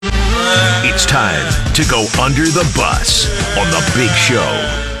It's time to go under the bus on the Big Show.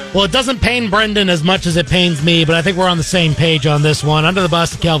 Well, it doesn't pain Brendan as much as it pains me, but I think we're on the same page on this one. Under the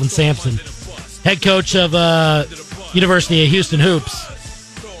bus, Kelvin Sampson, head coach of University of Houston Hoops.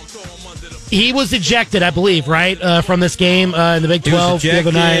 He was ejected, I believe, right, from this game in the Big 12 the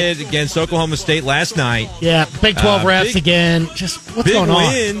other night. Ejected against Oklahoma State last night. Yeah, Big 12 refs again. Just what's going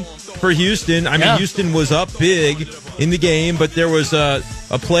on? Big win for Houston. I mean, Houston was up big in the game, but there was a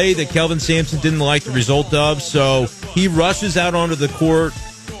play that Kelvin Sampson didn't like the result of, so he rushes out onto the court,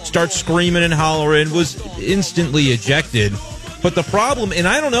 starts screaming and hollering, was instantly ejected. But the problem, and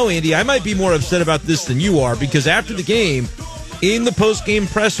I don't know, Andy, I might be more upset about this than you are, because after the game, in the post-game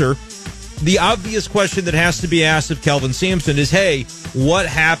presser, the obvious question that has to be asked of Kelvin Sampson is, hey, what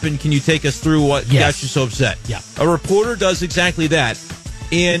happened? Can you take us through what got you so upset? Yeah. A reporter does exactly that.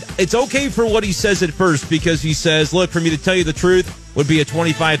 And it's okay for what he says at first, because he says, look, for me to tell you the truth would be a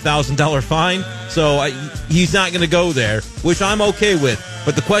 $25,000 fine. So he's not going to go there, which I'm okay with.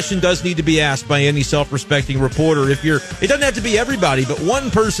 But the question does need to be asked by any self-respecting reporter. It doesn't have to be everybody, but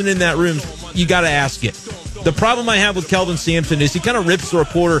one person in that room, you got to ask it. The problem I have with Kelvin Sampson is he kind of rips the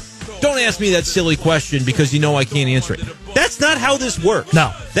reporter. Don't ask me that silly question because you know I can't answer it. That's not how this works.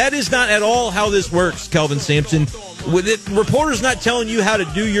 No. That is not at all how this works, Kelvin Sampson. Reporter's not telling you how to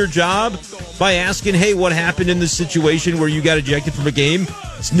do your job by asking, hey, what happened in this situation where you got ejected from a game?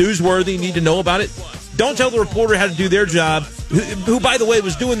 It's newsworthy. You need to know about it. Don't tell the reporter how to do their job, who, by the way,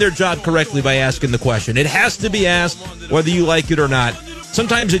 was doing their job correctly by asking the question. It has to be asked whether you like it or not.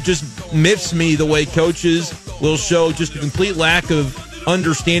 Sometimes it just miffs me the way coaches will show just a complete lack of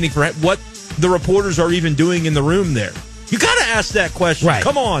understanding for what the reporters are even doing in the room there. You got to ask that question. Right.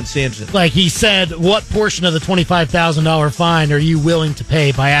 Come on, Sampson. Like he said, what portion of the $25,000 fine are you willing to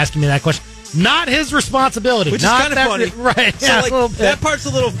pay by asking me that question? Not his responsibility. Which not is kind of funny. Right. So Yeah, that part's a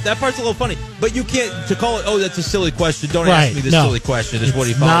little funny. But you can't, to call it, oh, that's a silly question. Don't ask me this silly question, is what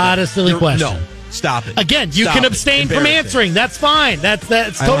he followed. Not a silly question. No. Stop it. Again, you Stop can it. abstain from answering. That's fine.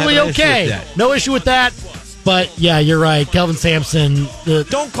 That's totally okay. No issue with that. But, yeah, you're right. Kelvin Sampson.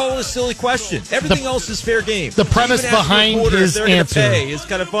 Don't call it a silly question. Everything else is fair game. The premise behind his answer is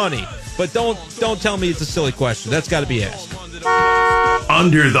kind of funny. But don't tell me it's a silly question. That's got to be asked.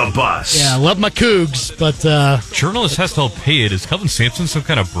 Under the bus. Yeah, I love my Cougs, but... Journalist has to help pay it. Is Kelvin Sampson some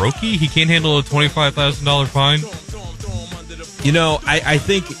kind of brokey? He can't handle a $25,000 fine? You know, I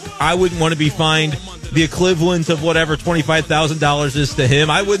think I wouldn't want to be fined the equivalent of whatever $25,000 is to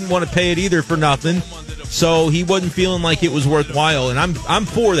him. I wouldn't want to pay it either for nothing. So he wasn't feeling like it was worthwhile, and I'm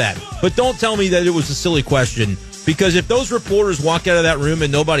for that. But don't tell me that it was a silly question, because if those reporters walk out of that room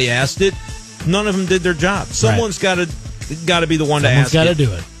and nobody asked it, none of them did their job. Someone's got to be the one to ask it. Someone's got to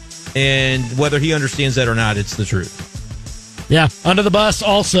do it. And whether he understands that or not, it's the truth. Yeah, under the bus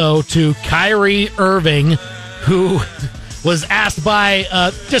also to Kyrie Irving, who was asked by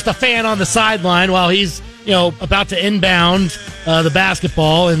just a fan on the sideline while he's about to inbound the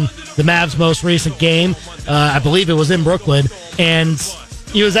basketball in the Mavs' most recent game. I believe it was in Brooklyn. And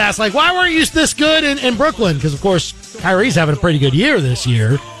he was asked, like, why weren't you this good in Brooklyn? Because, of course, Kyrie's having a pretty good year this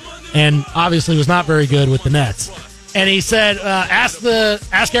year and obviously was not very good with the Nets. And he said, ask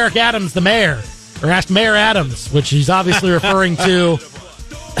Eric Adams, the mayor, or ask Mayor Adams, which he's obviously referring to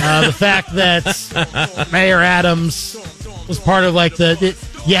the fact that Mayor Adams was part of, like,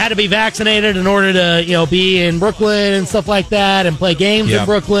 you had to be vaccinated in order to, be in Brooklyn and stuff like that and play games in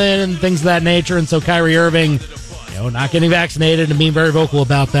Brooklyn and things of that nature. And so Kyrie Irving, not getting vaccinated and being very vocal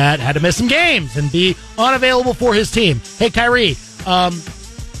about that, had to miss some games and be unavailable for his team. Hey, Kyrie,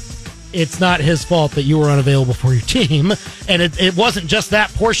 it's not his fault that you were unavailable for your team. And it wasn't just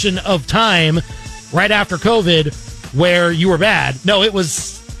that portion of time right after COVID where you were bad. No, it was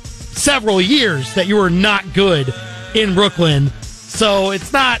several years that you were not good in Brooklyn. So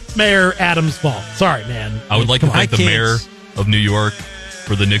it's not Mayor Adams' fault. Sorry, man. I would like to thank the mayor of New York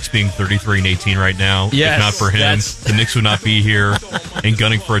for the Knicks being 33-18 right now. Yes, if not for him, the Knicks would not be here and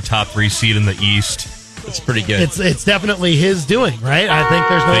gunning for a top 3 seed in the East. It's pretty good. It's definitely his doing, right? I think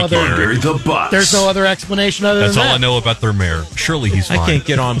there's no other explanation other That's than that. That's all I know about their mayor. Surely he's fine. I can't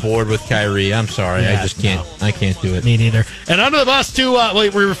get on board with Kyrie. I'm sorry. I just can't. No. I can't do it. Me neither. And under the bus, too,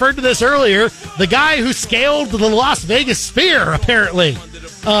 we referred to this earlier, the guy who scaled the Las Vegas Sphere, apparently.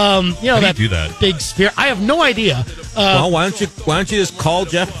 How do you do that? Big sphere. I have no idea. Well, why don't you just call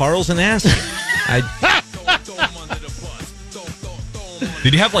Jeff Parles and ask him?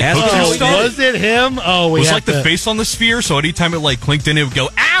 Did he have hooks stuff? Was it him? Oh, it was the face on the sphere, so anytime it clinked in, it would go,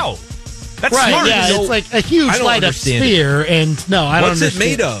 ow! That's right, smart. Yeah, it's like a huge light up sphere, and no, I don't understand. What's it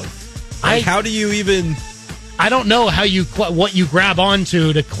made of? How do you even... I don't know how what you grab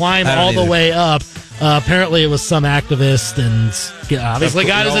onto to climb all the way up. Apparently, it was some activist, and obviously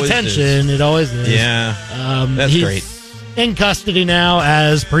got his attention. It always is. Yeah, that's great. In custody now,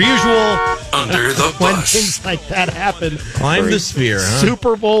 as per usual. Under the when bus. things like that happen. Climb the sphere, huh?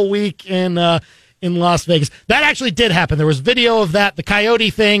 Super Bowl week in Las Vegas. That actually did happen. There was video of that, the Coyote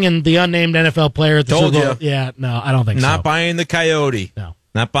thing, and the unnamed NFL player at the Told Super Bowl. you. Yeah, no, I don't think so. Not buying the Coyote. No.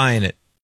 Not buying it.